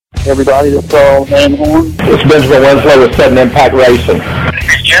everybody. This is Earl Van It's Benjamin Winslow with Sudden Impact Racing.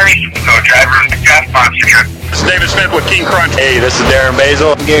 This is Jerry, co-driver of the Draft Monster Truck. This is David Smith with King Crunch. Hey, this is Darren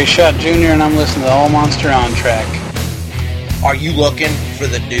Basil. I'm Gary Shutt Jr., and I'm listening to the All Monster On Track. Are you looking for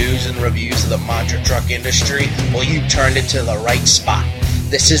the news and reviews of the monster truck industry? Well, you turned it to the right spot.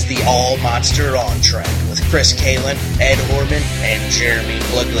 This is the All Monster On Track with Chris Kalin, Ed Horman, and Jeremy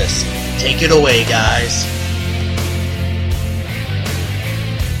Puglisi. Take it away, guys.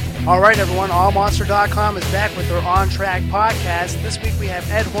 All right, everyone. AllMonster.com is back with their On Track podcast. This week we have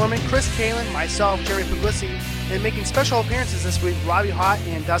Ed Horman, Chris Kalin, myself, Jerry Puglisi, and making special appearances this week, Robbie Hott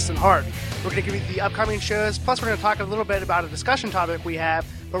and Dustin Hart. We're going to give you the upcoming shows, plus we're going to talk a little bit about a discussion topic we have.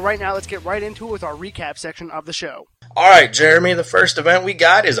 But right now, let's get right into it with our recap section of the show. All right, Jeremy, the first event we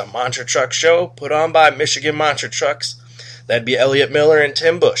got is a Monster Truck show put on by Michigan Monster Trucks. That'd be Elliott Miller and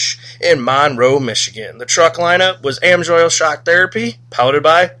Tim Bush in Monroe, Michigan. The truck lineup was Amsoil Shock Therapy, piloted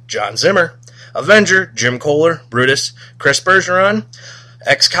by John Zimmer. Avenger, Jim Kohler, Brutus, Chris Bergeron.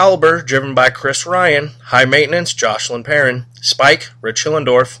 Excalibur, driven by Chris Ryan. High Maintenance, Jocelyn Perrin. Spike, Rich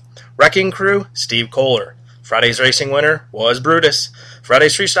Hillendorf. Wrecking Crew, Steve Kohler. Friday's racing winner was Brutus.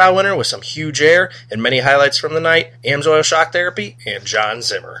 Friday's freestyle winner with some huge air and many highlights from the night, Amsoil Shock Therapy and John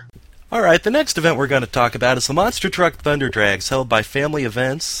Zimmer. Alright, the next event we're going to talk about is the Monster Truck Thunder Drags, held by Family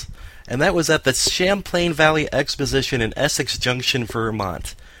Events, and that was at the Champlain Valley Exposition in Essex Junction,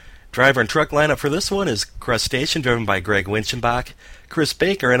 Vermont. Driver and truck lineup for this one is Crustacean, driven by Greg Winchenbach, Chris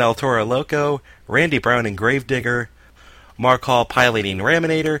Baker and El Toro Loco, Randy Brown and Gravedigger, Mark Hall piloting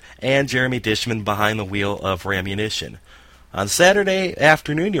Raminator, and Jeremy Dishman behind the wheel of Ramunition. On Saturday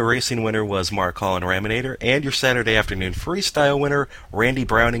afternoon, your racing winner was Mark Hall and Raminator, and your Saturday afternoon freestyle winner, Randy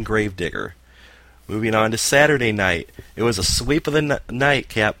Brown and Gravedigger. Moving on to Saturday night, it was a sweep of the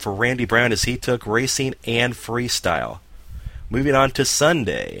nightcap for Randy Brown as he took racing and freestyle. Moving on to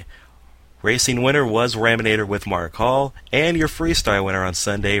Sunday, racing winner was Raminator with Mark Hall, and your freestyle winner on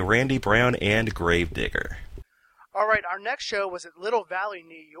Sunday, Randy Brown and Gravedigger. All right, our next show was at Little Valley,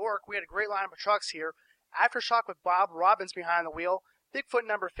 New York. We had a great lineup of trucks here. Aftershock with Bob Robbins behind the wheel, Bigfoot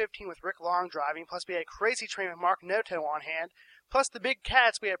number 15 with Rick Long driving, plus we had Crazy Train with Mark Noto on hand, plus the Big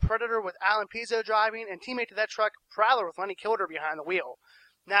Cats, we had Predator with Alan Pizzo driving, and teammate to that truck, Prowler with Lenny Kilder behind the wheel.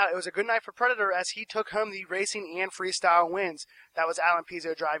 Now, it was a good night for Predator as he took home the racing and freestyle wins. That was Alan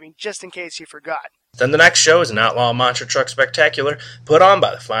Pizzo driving, just in case you forgot. Then the next show is an Outlaw Monster Truck Spectacular put on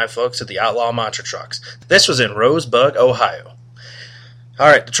by the fine folks at the Outlaw Monster Trucks. This was in Rosebud, Ohio.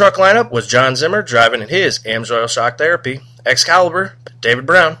 Alright, the truck lineup was John Zimmer driving in his Amsoil Shock Therapy, Excalibur, David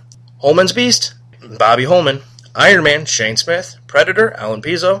Brown, Holman's Beast, Bobby Holman, Iron Man, Shane Smith, Predator, Alan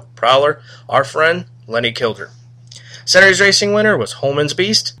Pizzo, Prowler, our friend, Lenny Kilder. Saturday's racing winner was Holman's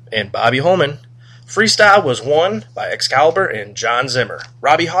Beast and Bobby Holman. Freestyle was won by Excalibur and John Zimmer.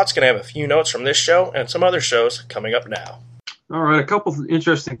 Robbie Hott's going to have a few notes from this show and some other shows coming up now. All right, a couple of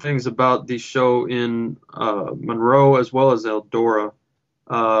interesting things about the show in Monroe as well as Eldora.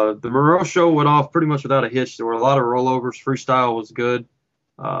 The Monroe show went off pretty much without a hitch. There were a lot of rollovers. Freestyle was good.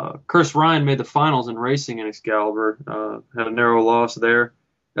 Chris Ryan made the finals in racing in Excalibur. Had a narrow loss there.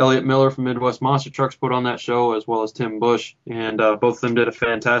 Elliott Miller from Midwest Monster Trucks put on that show, as well as Tim Bush, and both of them did a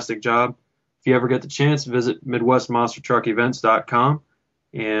fantastic job. If you ever get the chance, visit MidwestMonsterTruckEvents.com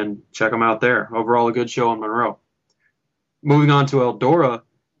and check them out there. Overall, a good show in Monroe. Moving on to Eldora,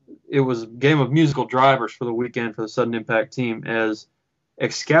 it was a game of musical drivers for the weekend for the Sudden Impact team, as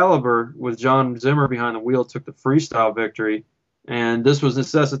Excalibur, with John Zimmer behind the wheel, took the freestyle victory. And this was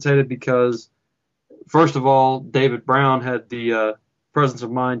necessitated because, first of all, David Brown had the presence of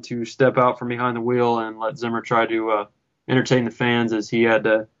mind to step out from behind the wheel and let Zimmer try to entertain the fans, as he had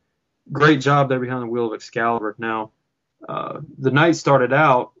a great job there behind the wheel of Excalibur. Now, the night started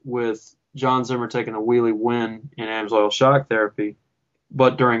out with John Zimmer taking a wheelie win in Amsoil Shock Therapy,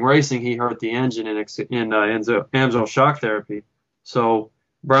 but during racing he hurt the engine in Amsoil Shock Therapy. So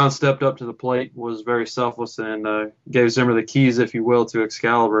Brown stepped up to the plate, was very selfless, and gave Zimmer the keys, if you will, to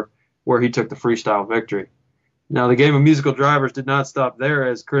Excalibur, where he took the freestyle victory. Now, the game of musical drivers did not stop there,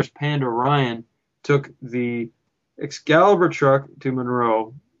 as Chris Panda Ryan took the Excalibur truck to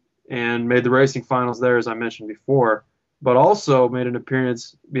Monroe and made the racing finals there, as I mentioned before, but also made an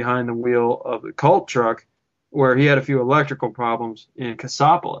appearance behind the wheel of the Colt truck, where he had a few electrical problems in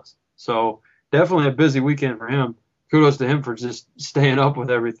Cassopolis. So definitely a busy weekend for him. Kudos to him for just staying up with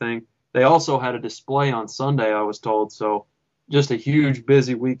everything. They also had a display on Sunday, I was told, so just a huge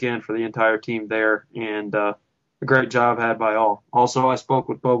busy weekend for the entire team there, and a great job had by all. Also, I spoke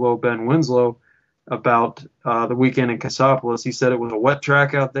with Bobo Ben Winslow about the weekend in Cassopolis. He said it was a wet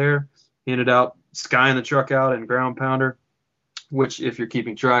track out there. He ended up skying the truck out in ground pounder. which, if you're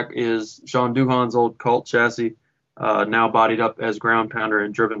keeping track, is Sean Duhan's old Colt chassis, now bodied up as ground pounder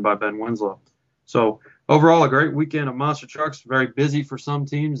and driven by Ben Winslow. So overall, a great weekend of monster trucks. Very busy for some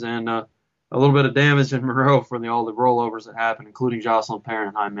teams, and a little bit of damage in Monroe from all the rollovers that happened, including Jocelyn Perrin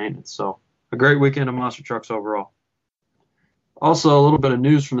and high maintenance. So a great weekend of monster trucks overall. Also, a little bit of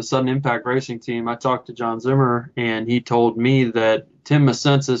news from the Sudden Impact Racing team. I talked to John Zimmer, and he told me that Tim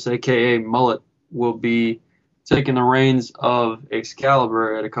Masensis, a.k.a. Mullet, will be taking the reins of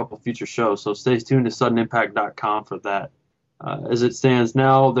Excalibur at a couple future shows. So stay tuned to suddenimpact.com for that. As it stands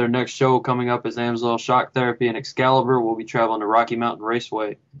now, their next show coming up is Amsoil Shock Therapy, and Excalibur will be traveling to Rocky Mountain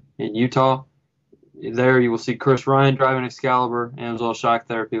Raceway in Utah. There you will see Chris Ryan driving Excalibur, Amsoil Shock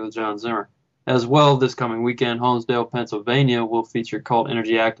Therapy with John Zimmer. As well, this coming weekend, Honesdale, Pennsylvania will feature Cult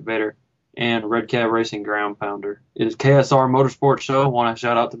Energy Activator and Red Cab Racing Ground Pounder. It is KSR Motorsports Show. I want to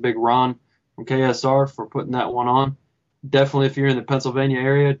shout out to Big Ron from KSR for putting that one on. Definitely, if you're in the Pennsylvania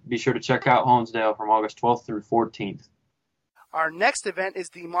area, be sure to check out Honesdale from August 12th through 14th. Our next event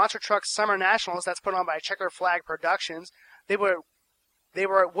is the Monster Truck Summer Nationals. That's put on by Checker Flag Productions. They were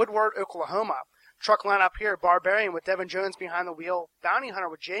at Woodward, Oklahoma. Truck lineup here, Barbarian with Devin Jones behind the wheel, Bounty Hunter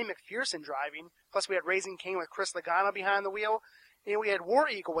with Jay McPherson driving, plus we had Raising King with Chris Lagana behind the wheel, and we had War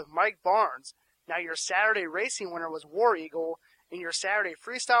Eagle with Mike Barnes. Now your Saturday racing winner was War Eagle, and your Saturday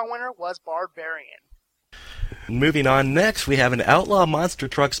freestyle winner was Barbarian. Moving on, next we have an Outlaw Monster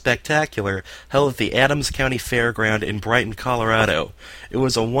Truck Spectacular held at the Adams County Fairground in Brighton, Colorado. It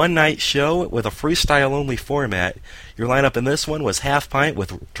was a one-night show with a freestyle-only format. Your lineup in this one was Half Pint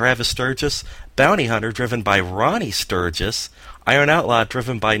with Travis Sturgis, Bounty Hunter driven by Ronnie Sturgis, Iron Outlaw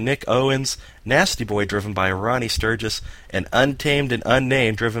driven by Nick Owens, Nasty Boy driven by Ronnie Sturgis, and Untamed and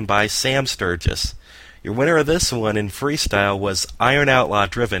Unnamed driven by Sam Sturgis. Your winner of this one in freestyle was Iron Outlaw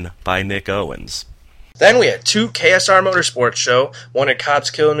driven by Nick Owens. Then we had two KSR Motorsports show, one in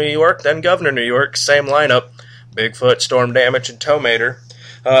Cobbskill, New York, then Governor, New York, same lineup, Bigfoot, Storm Damage, and Towmater.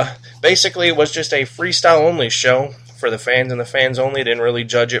 Basically, it was just a freestyle-only show for the fans, and the fans only didn't really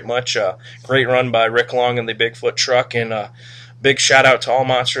judge it much. Great run by Rick Long and the Bigfoot truck, and big shout-out to All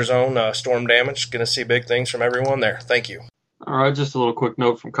Monsters' own Storm Damage. Going to see big things from everyone there. Thank you. All right, just a little quick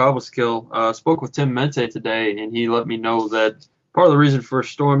note from Cobbskill. Spoke with Tim Mente today, and he let me know that part of the reason for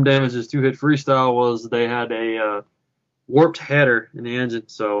Storm Damage's two-hit freestyle was they had a warped header in the engine,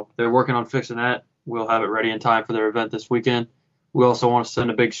 so they're working on fixing that. We'll have it ready in time for their event this weekend. We also want to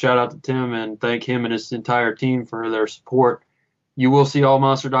send a big shout-out to Tim and thank him and his entire team for their support. You will see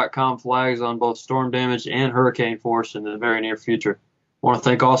allmonster.com flags on both Storm Damage and Hurricane Force in the very near future. I want to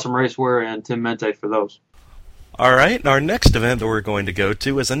thank Awesome Racewear and Tim Mente for those. Alright, our next event that we're going to go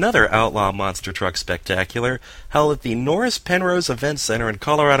to is another Outlaw Monster Truck Spectacular held at the Norris Penrose Event Center in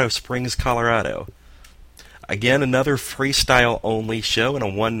Colorado Springs, Colorado. Again, another freestyle-only show and a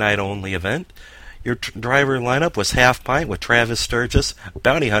one-night-only event. Your driver lineup was Half Pint with Travis Sturgis,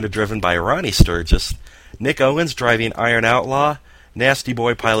 Bounty Hunter driven by Ronnie Sturgis, Nick Owens driving Iron Outlaw, Nasty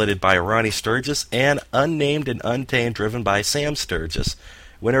Boy piloted by Ronnie Sturgis, and Unnamed and Untamed driven by Sam Sturgis.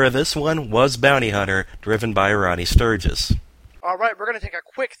 Winner of this one was Bounty Hunter, driven by Ronnie Sturgis. All right, we're going to take a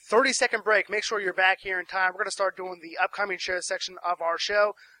quick 30-second break. Make sure you're back here in time. We're going to start doing the upcoming show section of our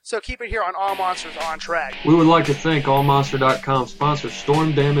show, so keep it here on All Monsters on Track. We would like to thank AllMonster.com sponsor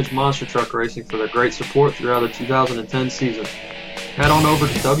Storm Damage Monster Truck Racing for their great support throughout the 2010 season. Head on over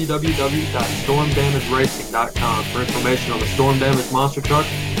to www.stormdamageracing.com for information on the Storm Damage Monster Truck,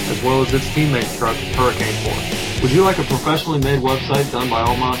 as well as its teammate truck, Hurricane Force. Would you like a professionally made website done by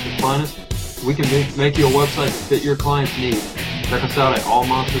All Monsters' finest? We can make you a website to fit your client's needs. Check us out at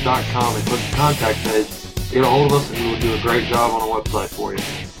allmonster.com and click the contact page. Get a hold of us and we will do a great job on a website for you.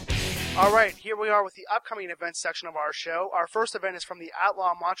 All right, here we are with the upcoming events section of our show. Our first event is from the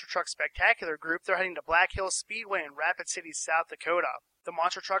Outlaw Monster Truck Spectacular group. They're heading to Black Hills Speedway in Rapid City, South Dakota. The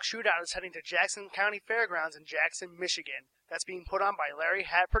Monster Truck Shootout is heading to Jackson County Fairgrounds in Jackson, Michigan. That's being put on by Larry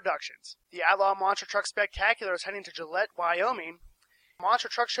Hat Productions. The Outlaw Monster Truck Spectacular is heading to Gillette, Wyoming. Monster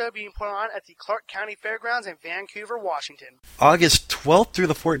Truck Show being put on at the Clark County Fairgrounds in Vancouver, Washington. August 12th through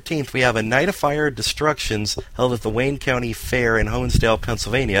the 14th, we have a Night of Fire Destructions held at the Wayne County Fair in Honesdale,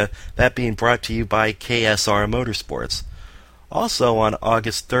 Pennsylvania, that being brought to you by KSR Motorsports. Also on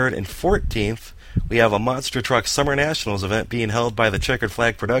August 3rd and 14th, we have a Monster Truck Summer Nationals event being held by the Checkered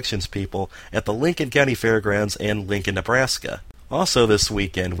Flag Productions people at the Lincoln County Fairgrounds in Lincoln, Nebraska. Also this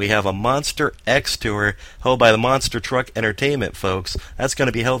weekend, we have a Monster X Tour held by the Monster Truck Entertainment folks. That's going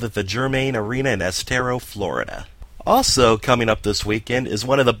to be held at the Germain Arena in Estero, Florida. Also coming up this weekend is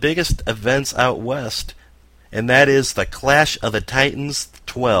one of the biggest events out west, and that is the Clash of the Titans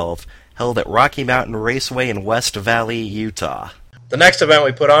 12, held at Rocky Mountain Raceway in West Valley, Utah. The next event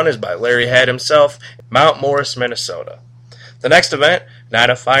we put on is by Larry Head himself, Mount Morris, Minnesota. The next event, Night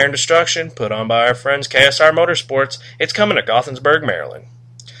of Fire and Destruction, put on by our friends KSR Motorsports. It's coming to Gothingsburg, Maryland.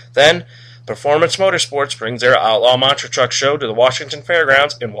 Then, Performance Motorsports brings their Outlaw Monster Truck Show to the Washington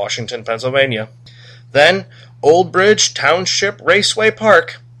Fairgrounds in Washington, Pennsylvania. Then, Old Bridge Township Raceway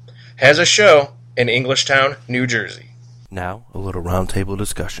Park has a show in Englishtown, New Jersey. Now, a little roundtable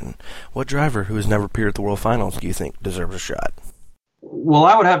discussion. What driver who has never appeared at the World Finals do you think deserves a shot? Well,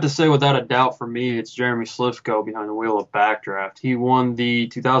 I would have to say without a doubt for me, it's Jeremy Slifko behind the wheel of Backdraft. He won the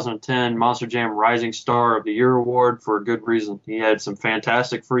 2010 Monster Jam Rising Star of the Year award for a good reason. He had some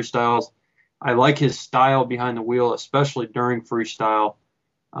fantastic freestyles. I like his style behind the wheel, especially during freestyle.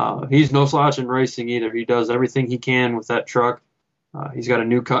 He's no slouch in racing either. He does everything he can with that truck. He's got a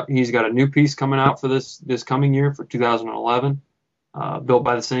new piece coming out for this coming year for 2011, built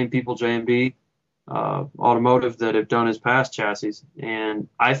by the same people, J&B Automotive, that have done his past chassis. And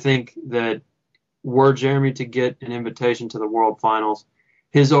I think that were Jeremy to get an invitation to the World Finals,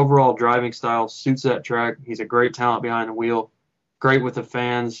 his overall driving style suits that track. He's a great talent behind the wheel, great with the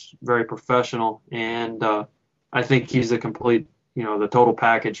fans, very professional, and I think he's the complete, the total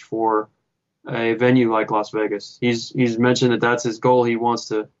package for a venue like Las Vegas. He's mentioned that that's his goal. He wants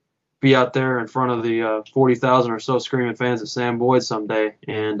to be out there in front of the 40,000 or so screaming fans at Sam Boyd someday,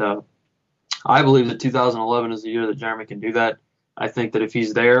 and I believe that 2011 is the year that Jeremy can do that. I think that if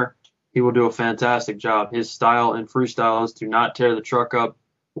he's there, he will do a fantastic job. His style in freestyle is to not tear the truck up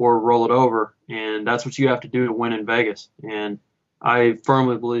or roll it over, and that's what you have to do to win in Vegas. And I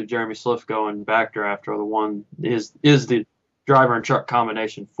firmly believe Jeremy Slifko and Backdraft are the one is the driver and truck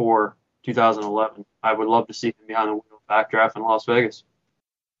combination for 2011. I would love to see him behind the wheel of Backdraft in Las Vegas.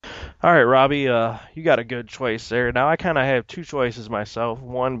 All right, Robbie, you got a good choice there. Now, I kind of have two choices myself,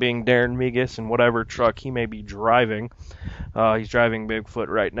 one being Darren Migas in whatever truck he may be driving. He's driving Bigfoot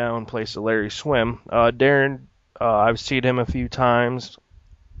right now in place of Larry Swim. Darren, I've seen him a few times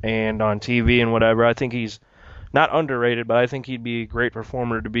and on TV and whatever. I think he's not underrated, but I think he'd be a great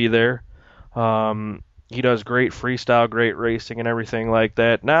performer to be there. He does great freestyle, great racing, and everything like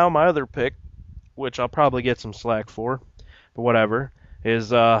that. Now, my other pick, which I'll probably get some slack for, but whatever,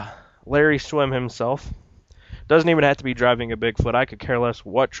 is Larry Swim himself. Doesn't even have to be driving a Bigfoot. I could care less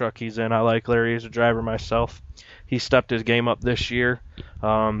what truck he's in. I like Larry as a driver myself. He stepped his game up this year,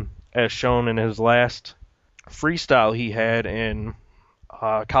 as shown in his last freestyle he had in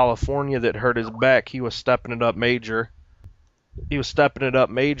California that hurt his back. He was stepping it up major.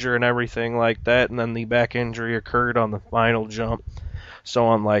 And everything like that, and then the back injury occurred on the final jump, so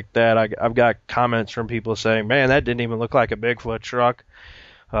on like that. I've got comments from people saying, man, that didn't even look like a Bigfoot truck.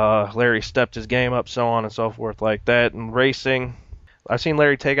 Larry stepped his game up, so on and so forth like that. And racing, I've seen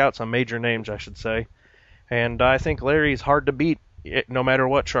Larry take out some major names, I should say, and I think Larry's hard to beat no matter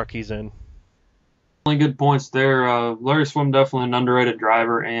what truck he's in. Only good points there. Larry Swim, definitely an underrated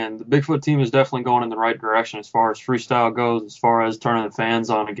driver, and the Bigfoot team is definitely going in the right direction as far as freestyle goes, as far as turning the fans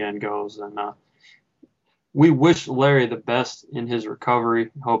on again goes. And we wish Larry the best in his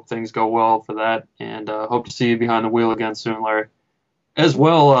recovery. Hope things go well for that, and hope to see you behind the wheel again soon, Larry. As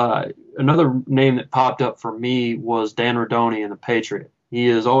well, another name that popped up for me was Dan Rodoni in the Patriot. He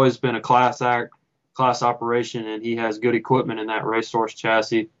has always been a class operation, and he has good equipment in that racehorse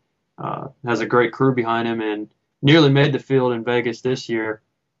chassis. Has a great crew behind him and nearly made the field in Vegas this year.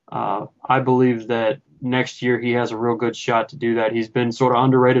 I believe that next year he has a real good shot to do that. He's been sort of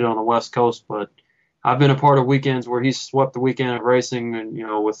underrated on the West Coast, but I've been a part of weekends where he's swept the weekend of racing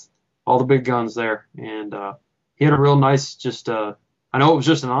and, with all the big guns there. And he had a real nice I know it was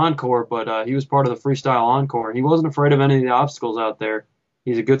just an encore, but he was part of the freestyle encore. He wasn't afraid of any of the obstacles out there.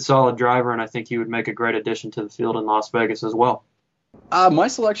 He's a good, solid driver, and I think he would make a great addition to the field in Las Vegas as well. My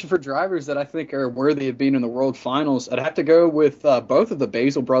selection for drivers that I think are worthy of being in the World Finals, I'd have to go with both of the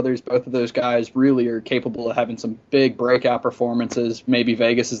Basil brothers. Both of those guys really are capable of having some big breakout performances. Maybe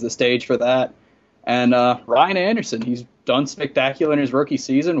Vegas is the stage for that. And Ryan Anderson, he's done spectacular in his rookie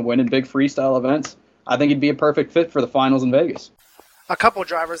season, winning big freestyle events. I think he'd be a perfect fit for the finals in Vegas. A couple of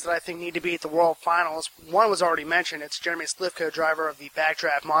drivers that I think need to be at the World Finals. One was already mentioned. It's Jeremy Slifko, driver of the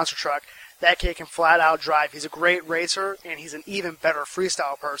Backdraft Monster Truck. That kid can flat out drive. He's a great racer, and he's an even better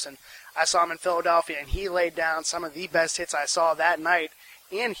freestyle person. I saw him in Philadelphia, and he laid down some of the best hits I saw that night,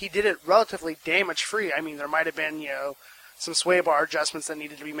 and he did it relatively damage-free. I mean, there might have been, some sway bar adjustments that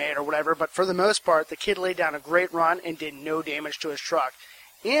needed to be made or whatever, but for the most part, the kid laid down a great run and did no damage to his truck.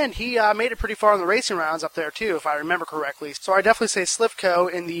 And he made it pretty far in the racing rounds up there, too, if I remember correctly. So I definitely say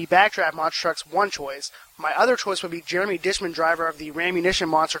Slifko in the Backdraft Monster Truck's one choice. My other choice would be Jeremy Dishman, driver of the Rammunition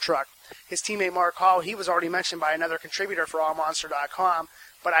Monster Truck. his teammate Mark Hall, he was already mentioned by another contributor for AllMonster.com.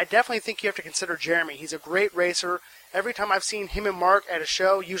 But I definitely think you have to consider Jeremy. He's a great racer. Every time I've seen him and Mark at a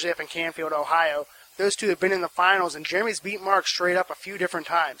show, usually up in Canfield, Ohio, those two have been in the finals, and Jeremy's beat Mark straight up a few different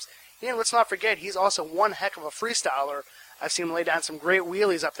times. And let's not forget, he's also one heck of a freestyler. I've seen him lay down some great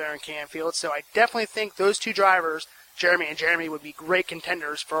wheelies up there in Canfield, so I definitely think those two drivers, Jeremy and Jeremy, would be great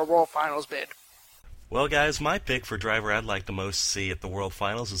contenders for a World Finals bid. Well, guys, my pick for driver I'd like the most to see at the World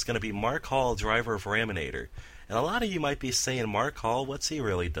Finals is going to be Mark Hall, driver of Raminator. And a lot of you might be saying, Mark Hall, what's he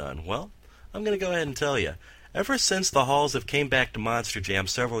really done? Well, I'm going to go ahead and tell you. Ever since the Halls have came back to Monster Jam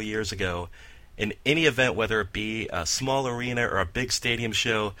several years ago, in any event, whether it be a small arena or a big stadium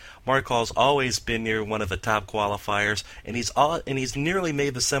show, Mark Hall's always been near one of the top qualifiers, and he's nearly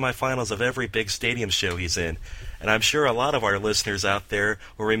made the semifinals of every big stadium show he's in. And I'm sure a lot of our listeners out there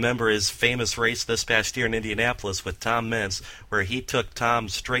will remember his famous race this past year in Indianapolis with Tom Meents, where he took Tom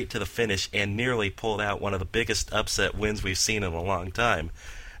straight to the finish and nearly pulled out one of the biggest upset wins we've seen in a long time.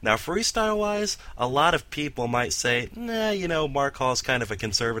 Now, freestyle-wise, a lot of people might say, Mark Hall's kind of a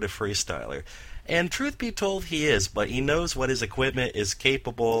conservative freestyler. And truth be told, he is, but he knows what his equipment is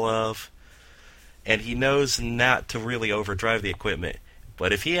capable of, and he knows not to really overdrive the equipment.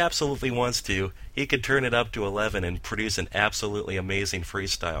 But if he absolutely wants to, he could turn it up to 11 and produce an absolutely amazing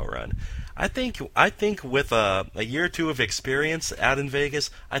freestyle run. I think with a year or two of experience out in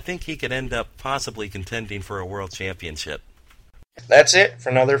Vegas, I think he could end up possibly contending for a world championship. That's it for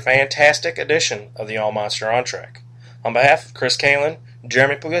another fantastic edition of the All Monster On Track. On behalf of Chris Kalin,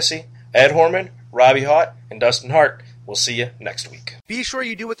 Jeremy Puglisi, Ed Horman, Robbie Haught, and Dustin Hart, we'll see you next week. Be sure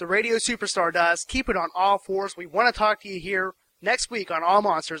you do what the radio superstar does. Keep it on all fours. We want to talk to you here next week on All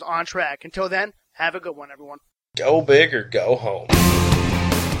Monsters On Track. Until then, have a good one, everyone. Go big or go home.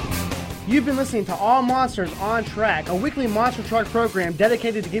 You've been listening to All Monsters On Track, a weekly monster truck program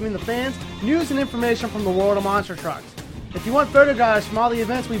dedicated to giving the fans news and information from the world of monster trucks. If you want photo guides from all the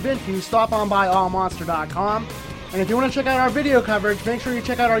events we've been to, stop on by allmonster.com. And if you want to check out our video coverage, make sure you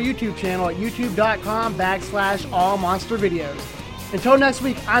check out our YouTube channel at youtube.com/allmonstervideos. Until next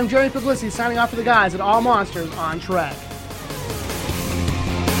week, I'm Jeremy Puglisi signing off for the guys at All Monsters On Track.